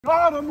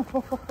Got him.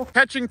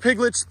 Catching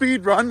piglet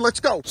speed run.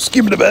 Let's go.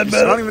 Skip the bed.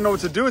 I don't even know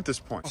what to do at this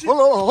point.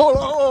 Hold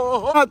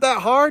on. Not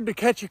that hard to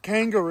catch a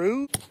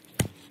kangaroo.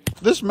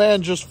 This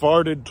man just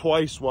farted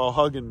twice while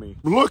hugging me.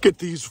 Look at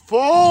these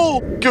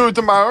folds.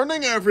 Good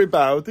morning,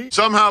 everybody.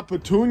 Somehow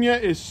Petunia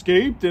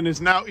escaped and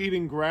is now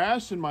eating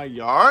grass in my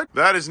yard.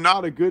 That is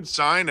not a good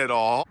sign at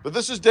all. But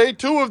this is day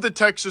 2 of the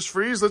Texas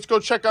freeze. Let's go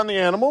check on the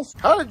animals.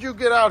 How did you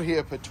get out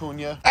here,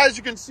 Petunia? As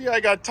you can see,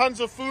 I got tons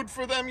of food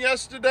for them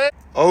yesterday.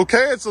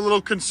 Okay, it's a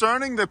little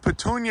concerning that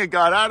Petunia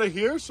got out of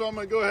here, so I'm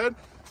gonna go ahead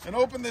and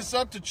open this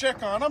up to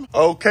check on them.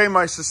 Okay,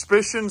 my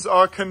suspicions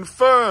are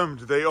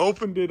confirmed. They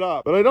opened it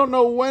up, but I don't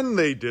know when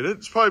they did it.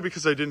 It's probably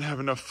because I didn't have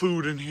enough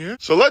food in here.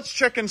 So let's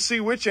check and see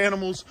which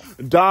animals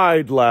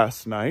died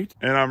last night.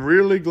 And I'm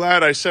really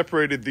glad I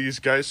separated these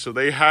guys, so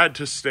they had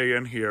to stay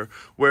in here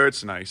where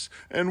it's nice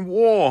and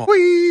warm.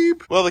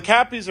 Weep. Well, the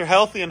Cappies are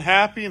healthy and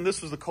happy, and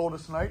this was the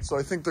coldest night, so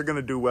I think they're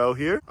gonna do well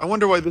here. I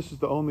wonder why this is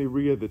the only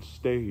Rhea that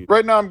stayed.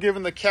 Right now I'm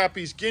giving the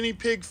Cappies guinea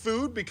pig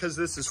food because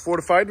this is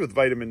fortified with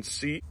vitamin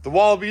C. The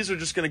Wallabies are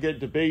just going to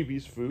get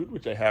DaBaby's food,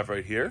 which I have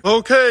right here.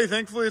 Okay,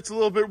 thankfully it's a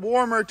little bit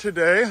warmer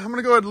today. I'm going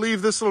to go ahead and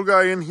leave this little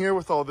guy in here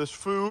with all this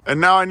food. And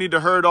now I need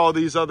to herd all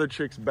these other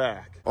chicks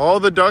back.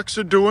 All the ducks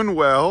are doing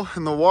well,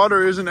 and the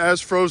water isn't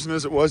as frozen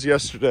as it was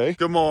yesterday.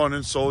 Good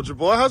morning, soldier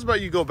boy. How's about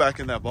you go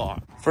back in that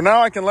barn? For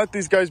now, I can let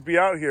these guys be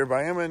out here, but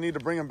I am going to need to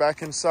bring them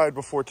back inside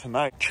before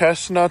tonight.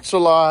 Chestnut's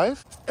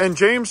alive. And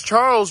James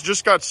Charles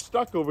just got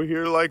stuck over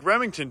here like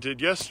Remington did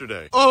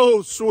yesterday.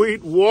 Oh,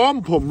 sweet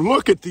wampum,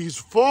 look at these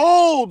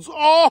folds.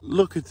 Oh,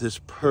 look at this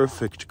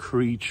perfect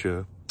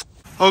creature.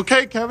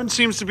 Okay, Kevin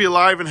seems to be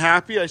alive and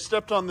happy. I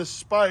stepped on this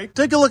spike.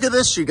 Take a look at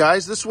this, you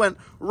guys. This went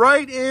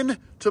right in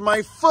to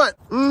my foot.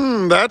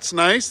 That's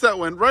nice. That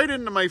went right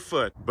into my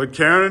foot. But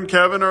Karen and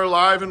Kevin are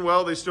alive and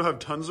well. They still have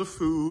tons of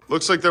food.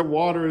 Looks like their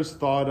water is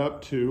thawed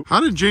up too. How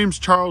did James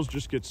Charles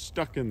just get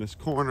stuck in this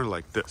corner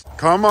like this?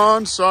 Come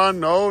on, son.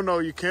 No,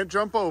 you can't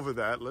jump over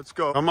that. Let's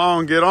go. Come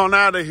on, get on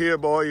out of here,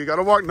 boy. You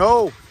gotta walk.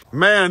 No.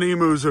 Man,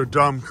 emus are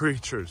dumb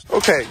creatures.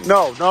 Okay,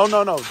 no.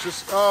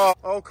 Just,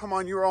 oh, come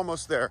on. You're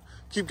almost there.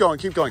 Keep going.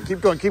 Go. Yes.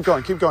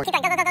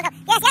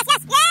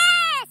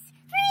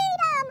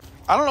 Freedom.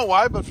 I don't know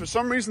why, but for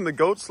some reason the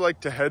goats like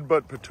to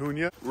headbutt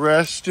Petunia.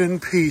 Rest in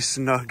peace,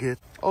 Nugget.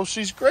 Oh,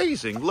 she's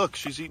grazing. Look,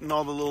 she's eating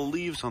all the little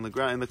leaves on the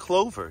ground and the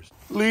clovers.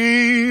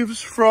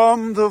 Leaves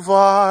from the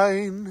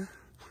vine,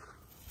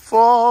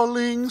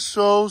 falling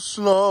so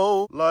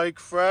slow, like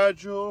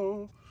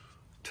fragile,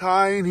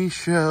 tiny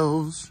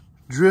shells,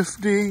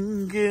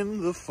 drifting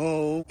in the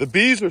foam. The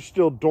bees are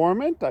still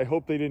dormant. I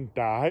hope they didn't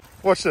die.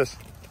 Watch this.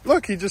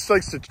 Look, he just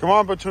likes to... Come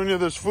on, Petunia,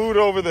 there's food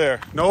over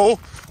there. No,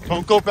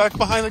 don't go back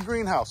behind the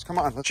greenhouse. Come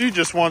on. She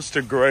just wants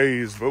to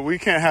graze, but we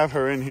can't have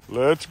her in here.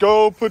 Let's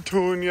go,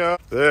 Petunia.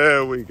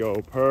 There we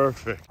go.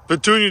 Perfect.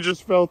 Petunia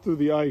just fell through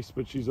the ice,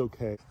 but she's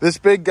okay. This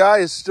big guy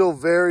is still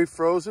very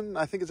frozen.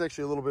 I think it's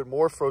actually a little bit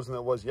more frozen than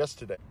it was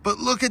yesterday. But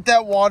look at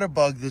that water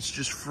bug that's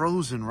just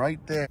frozen right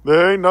there.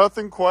 There ain't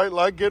nothing quite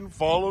like getting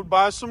followed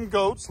by some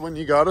goats when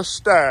you got a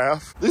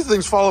staff. These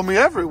things follow me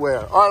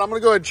everywhere. All right, I'm going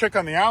to go ahead and check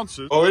on the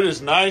ounces. Oh, it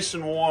is nice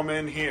and warm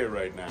in here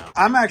right now.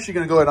 I'm actually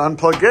going to go ahead and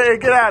unplug.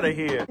 Get out of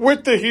here.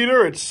 With the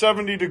heater, it's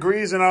 70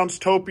 degrees in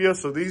Ounce-topia,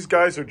 so these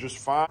guys are just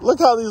fine. Look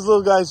how these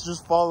little guys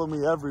just follow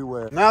me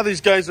everywhere. Now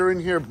these guys are in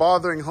here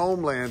bothering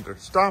Homelander.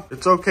 Stop.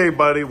 It's okay,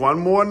 buddy. One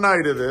more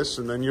night of this,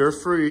 and then you're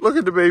free. Look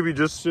at DaBaby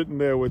just sitting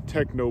there with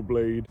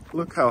Technoblade.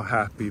 Look how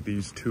happy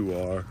these two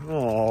are.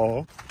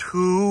 Aww.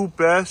 Two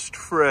best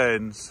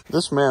friends.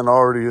 This man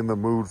already in the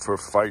mood for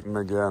fighting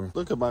again.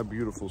 Look at my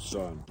beautiful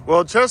son.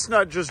 Well,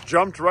 Chestnut just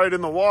jumped right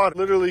in the water.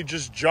 Literally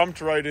just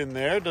jumped right in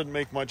there. Doesn't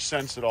make much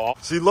sense at all.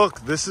 See, look,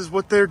 this is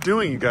what they're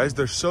doing, you guys.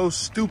 They're so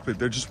stupid.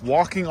 They're just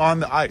walking on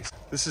the ice.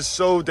 This is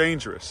so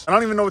dangerous. I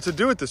don't even know what to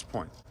do at this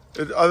point,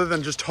 other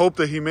than just hope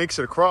that he makes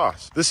it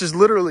across. This is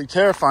literally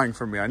terrifying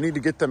for me. I need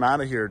to get them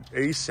out of here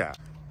ASAP.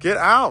 Get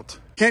out.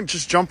 Can't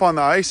just jump on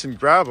the ice and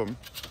grab them.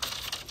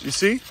 You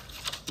see?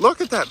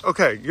 Look at that.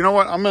 Okay, you know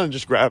what? I'm going to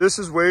just grab. This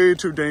is way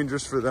too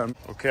dangerous for them.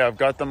 Okay, I've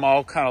got them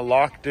all kind of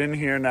locked in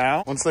here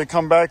now. Once they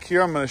come back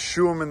here, I'm going to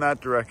shoo them in that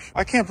direction.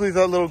 I can't believe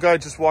that little guy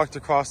just walked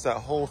across that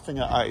whole thing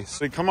of ice.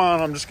 Hey, come on,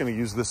 I'm just going to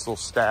use this little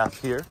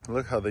staff here.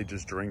 Look how they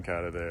just drink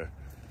out of there.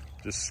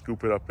 Just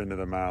scoop it up into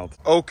the mouth.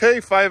 Okay,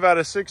 5 out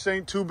of 6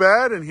 ain't too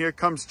bad. And here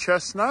comes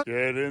Chestnut.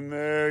 Get in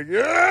there.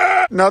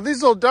 Yeah! Now,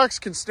 these little ducks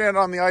can stand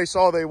on the ice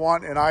all they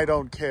want, and I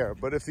don't care.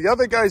 But if the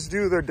other guys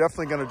do, they're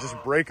definitely going to just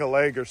break a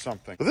leg or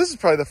something. But this is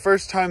probably the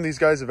first time these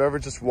guys have ever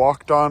just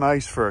walked on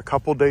ice for a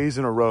couple days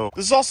in a row.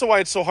 This is also why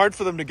it's so hard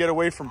for them to get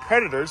away from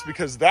predators,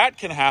 because that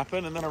can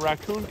happen, and then a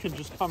raccoon can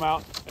just come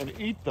out and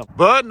eat them.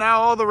 But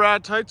now all the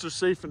ratites are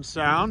safe and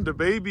sound.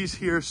 DaBaby's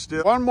here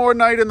still. One more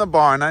night in the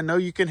barn. I know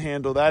you can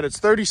handle that. It's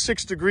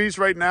 36 degrees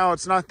right now.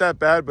 It's not that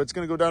bad, but it's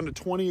going to go down to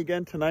 20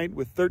 again tonight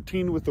with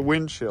 13 with the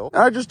wind chill.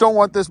 And I just don't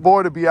want this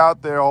boy to be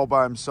out there all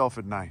by himself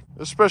at night,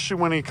 especially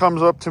when he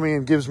comes up to me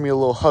and gives me a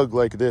little hug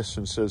like this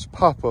and says,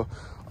 "Papa,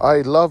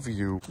 I love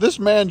you. This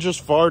man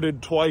just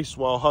farted twice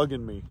while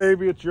hugging me.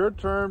 Baby, it's your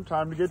turn.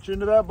 Time to get you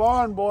into that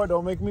barn, boy.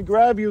 Don't make me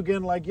grab you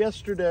again like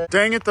yesterday.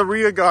 Dang it, the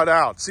Rhea got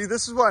out. See,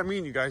 this is what I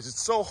mean, you guys.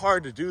 It's so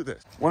hard to do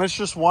this. When it's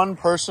just one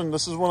person,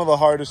 this is one of the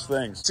hardest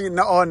things. See,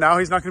 now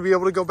he's not going to be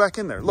able to go back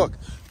in there. Look,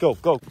 go.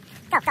 Go.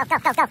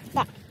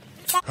 Yeah.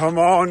 Come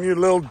on, you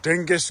little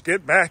dingus,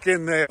 get back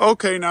in there.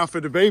 Okay, now for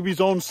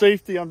DaBaby's own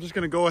safety, I'm just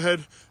gonna go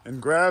ahead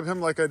and grab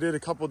him like I did a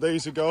couple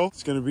days ago.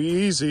 It's gonna be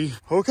easy.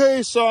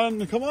 Okay,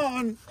 son, come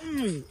on.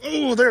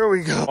 Oh, there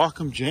we go. Walk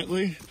him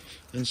gently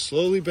and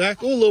slowly back.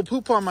 Oh, a little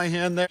poop on my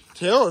hand there.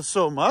 Tail is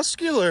so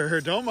muscular.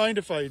 Don't mind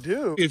if I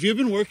do. If you've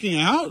been working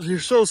out, you're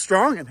so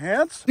strong and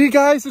handsome. See,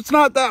 guys, it's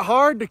not that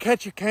hard to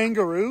catch a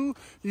kangaroo.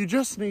 You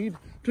just need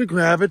to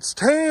grab its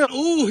tail.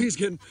 Oh, he's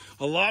getting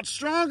a lot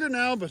stronger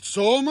now, but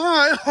so am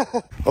I.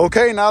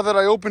 Okay, now that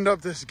I opened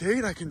up this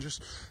gate, I can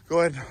just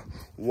go ahead and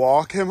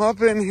walk him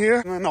up in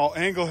here, and then I'll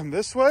angle him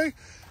this way,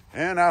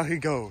 and out he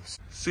goes.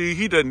 See,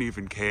 he doesn't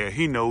even care.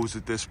 He knows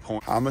at this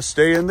point. I'm gonna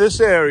stay in this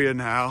area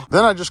now.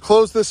 Then I just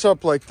close this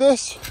up like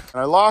this,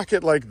 and I lock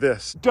it like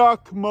this.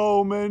 Duck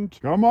moment.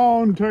 Come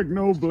on,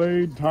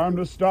 Technoblade. Time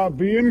to stop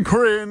being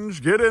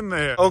cringe. Get in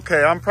there.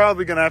 Okay, I'm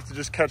probably gonna have to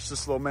just catch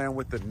this little man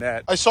with the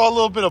net. I saw a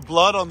little bit of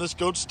blood on this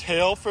goat's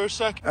tail for a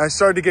second. I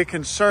started to get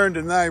concerned,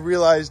 and then I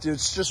realized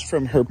it's just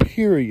from her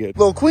period.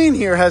 Little queen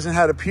here hasn't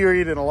had a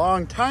period in a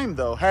long time,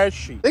 though, has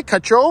she? They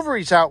cut your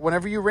ovaries out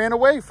whenever you ran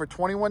away for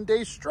 21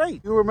 days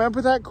straight. You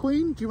remember that,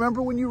 queen? Do you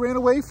remember when you ran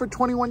away for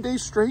 21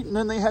 days straight and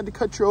then they had to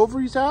cut your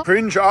ovaries out?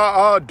 Cringe,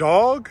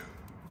 dog.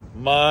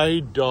 My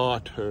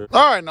daughter.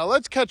 All right, now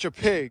let's catch a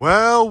pig.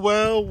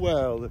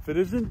 Well, if it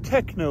isn't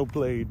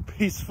Technoblade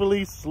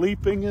peacefully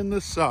sleeping in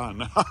the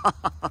sun.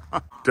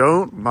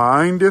 Don't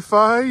mind if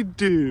I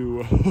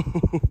do.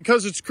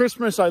 Because it's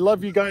Christmas, I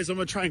love you guys. I'm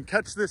gonna try and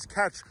catch this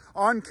catch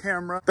on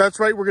camera. That's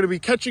right, we're gonna be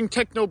catching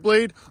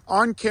Technoblade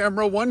on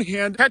camera, one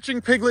hand, catching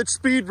Piglet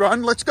speed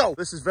run. Let's go.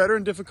 This is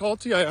veteran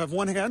difficulty. I have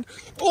one hand.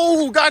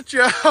 Oh,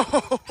 gotcha.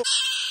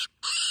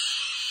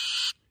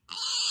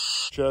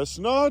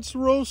 Chestnuts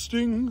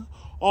roasting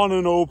on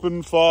an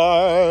open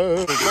fire.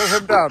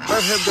 Let him down.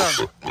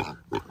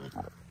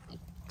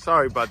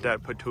 Sorry about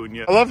that,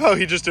 Petunia. I love how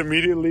he just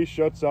immediately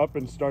shuts up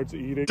and starts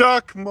eating.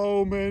 Duck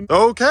moment.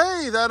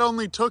 Okay, that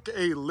only took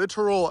a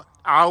literal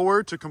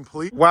hour to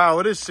complete. Wow,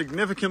 it is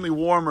significantly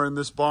warmer in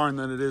this barn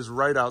than it is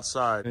right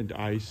outside. And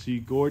I see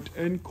Gort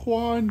and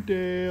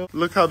Quandale.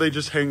 Look how they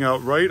just hang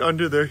out right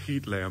under their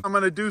heat lamp. I'm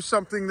gonna do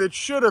something that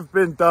should have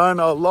been done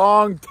a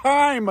long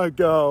time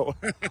ago.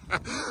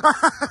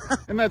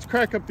 And that's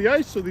crack up the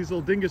ice so these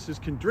little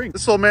dinguses can drink.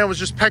 This little man was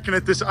just pecking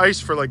at this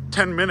ice for like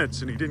 10 minutes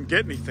and he didn't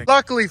get anything.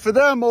 Luckily for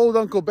them, old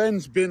Uncle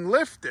Ben's been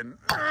lifting.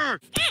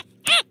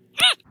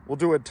 We'll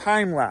do a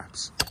time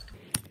lapse.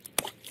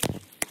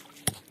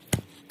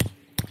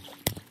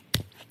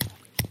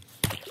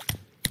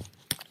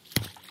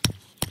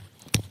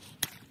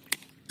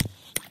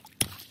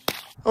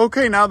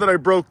 Okay, now that I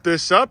broke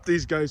this up,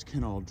 these guys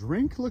can all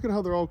drink. Look at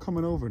how they're all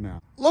coming over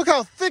now. Look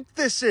how thick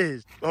this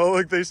is. Oh,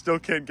 look, they still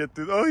can't get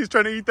through. Oh, he's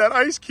trying to eat that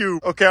ice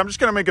cube. Okay, I'm just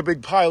gonna make a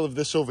big pile of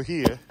this over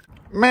here.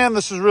 Man,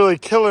 this is really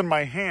killing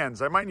my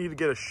hands. I might need to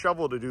get a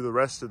shovel to do the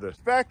rest of this.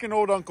 Back in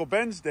old Uncle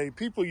Ben's day,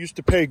 people used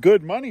to pay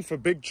good money for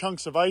big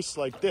chunks of ice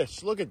like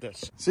this. Look at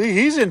this. See,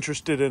 he's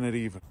interested in it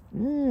even.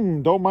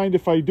 Don't mind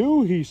if I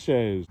do, he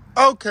says.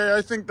 Okay,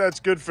 I think that's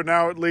good for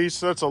now at least.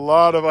 That's a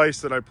lot of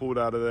ice that I pulled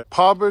out of there.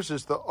 Pobbers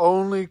is the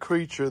only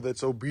creature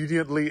that's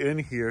obediently in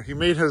here. He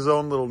made his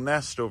own little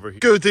nest over here.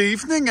 Good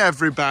evening,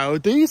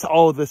 everybody.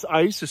 All this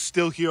ice is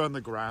still here on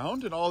the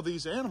ground, and all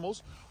these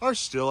animals are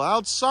still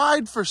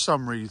outside for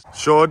some reason.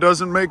 Sure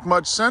doesn't make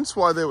much sense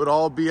why they would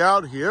all be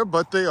out here,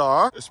 but they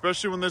are,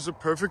 especially when there's a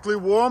perfectly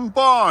warm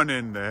barn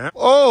in there.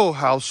 Oh,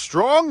 how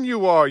strong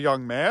you are,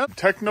 young man.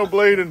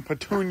 Technoblade and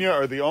Petunia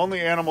are the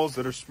only animals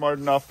that are smart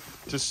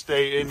enough to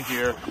stay in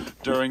here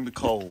during the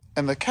cold.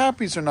 And the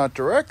cappies are not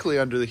directly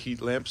under the heat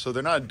lamp, so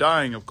they're not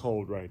dying of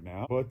cold right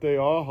now. But they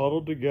are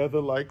huddled together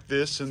like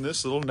this in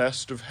this little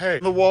nest of hay.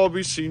 The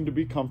wallabies seem to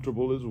be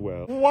comfortable as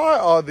well. Why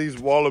are these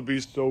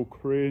wallabies so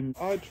cringe?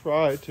 I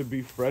try to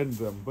befriend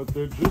them, but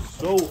they're just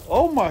so...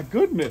 Oh my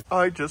goodness.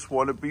 I just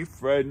want to be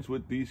friends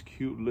with these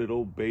cute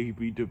little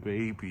baby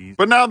DaBabies.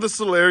 But now this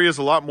little area is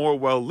a lot more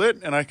well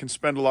lit and I can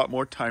spend a lot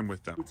more time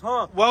with them.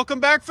 Welcome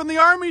back from the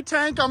army,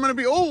 Tank. I'm going to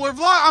be... Oh,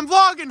 I'm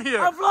vlogging here.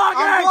 I'm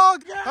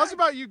vlogging. Yeah. How's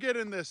about you get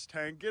in this,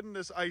 Tank? Get in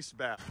this ice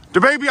bath.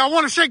 DaBaby, I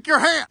want to shake your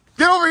hand.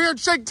 Get over here and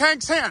shake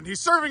Tank's hand. He's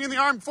serving in the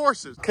armed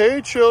forces.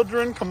 Okay,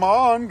 children, come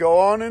on. Go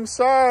on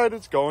inside.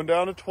 It's going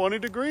down to 20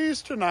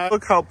 degrees tonight.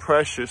 Look how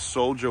precious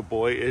Soldier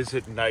Boy is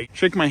at night.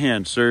 Shake my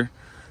hand, sir.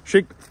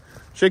 Shake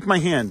Shake my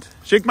hand.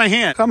 Shake my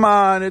hand. Come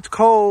on, it's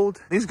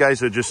cold. These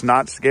guys are just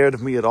not scared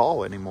of me at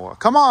all anymore.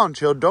 Come on,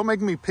 chill. Don't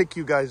make me pick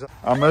you guys up.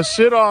 I'm gonna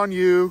sit on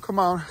you. Come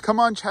on. Come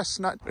on,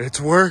 Chestnut.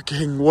 It's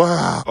working.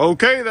 Wow.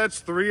 Okay,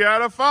 that's 3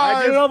 out of 5.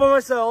 I did it all by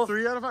myself.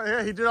 3 out of 5.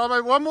 Yeah, he did all by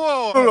one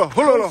more.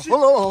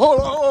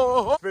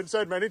 It's been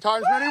said many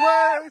times, many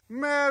ways.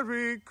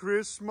 Merry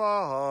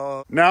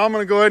Christmas. Now I'm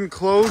gonna go ahead and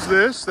close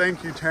this.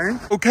 Thank you,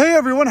 Tank. Okay,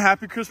 everyone.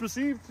 Happy Christmas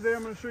Eve. Today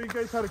I'm gonna show you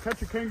guys how to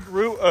catch a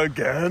kangaroo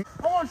again.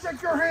 Come on,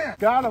 shake your hand.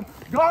 Got him.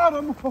 Got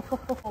him.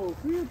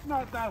 See, it's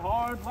not that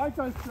hard. Like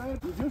I said,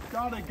 you just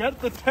gotta get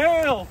the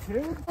tail,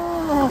 kid.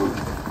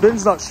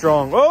 Ben's not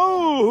strong.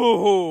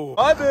 Oh,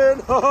 hi,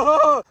 Ben.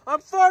 I'm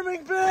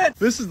farming Ben.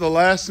 This is the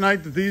last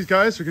night that these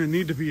guys are gonna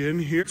need to be in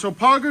here. So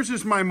Poggers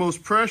is my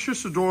most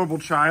precious, adorable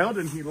child,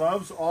 and he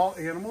loves all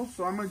animals.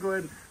 So I'm gonna go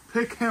ahead and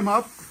pick him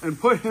up and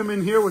put him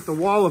in here with the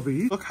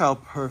wallaby. Look how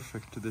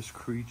perfect this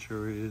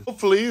creature is.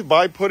 Hopefully,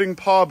 by putting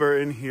Pobber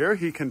in here,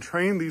 he can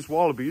train these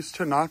wallabies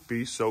to not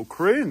be so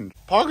cringe.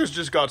 Poggers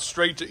just got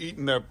straight to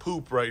eating their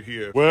poop right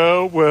here.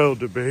 Well,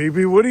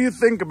 DaBaby, what do you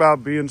think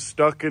about being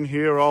stuck in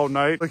here all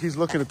night? Like, he's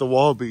looking at the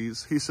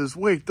wallabies. He says,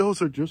 wait,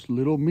 those are just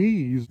little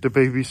me's.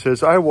 DaBaby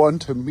says, I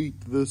want to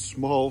meet the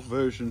small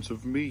versions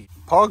of me.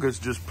 Poggers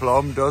just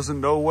plumb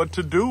doesn't know what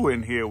to do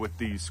in here with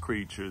these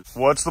creatures.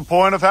 What's the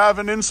point of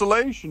having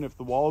insulation if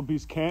the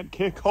wallabies can't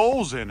kick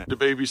holes in it?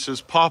 DaBaby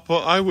says, Papa,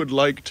 I would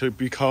like to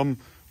become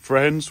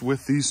friends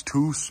with these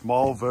 2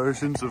 small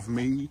versions of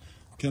me.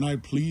 Can I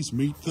please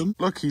meet them?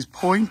 Look, he's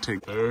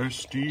pointing.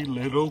 Thirsty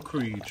little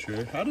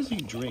creature. How does he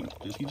drink?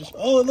 Does he just...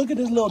 Oh, look at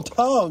his little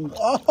tongue.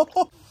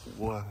 Oh.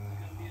 Wow.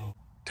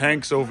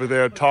 Tank's over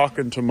there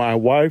talking to my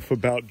wife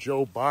about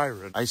Joe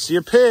Byron. I see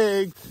a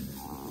pig.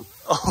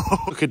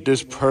 Oh, look at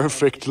this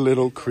perfect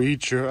little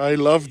creature. I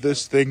love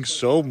this thing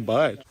so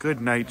much. Good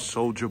night,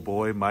 soldier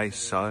boy, my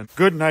son.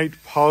 Good night,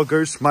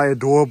 Poggers, my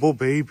adorable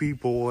baby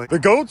boy. The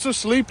goats are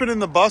sleeping in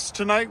the bus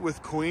tonight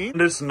with Queen.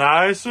 And it's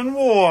nice and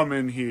warm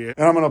in here.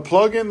 And I'm going to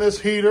plug in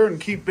this heater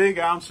and keep Big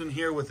Ounce in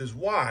here with his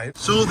wife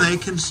so they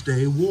can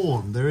stay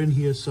warm. They're in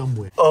here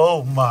somewhere.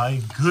 Oh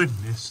my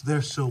goodness,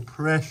 they're so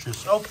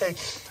precious. Okay,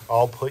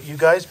 I'll put you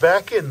guys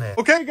back in there.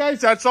 Okay,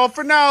 guys, that's all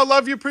for now.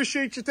 Love you,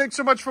 appreciate you. Thanks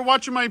so much for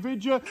watching my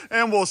video.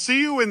 And we'll see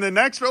you in the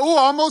next... Oh,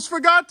 almost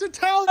forgot to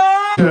tell...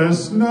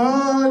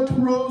 Chestnut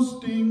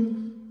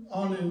roasting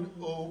on an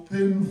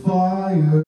open fire.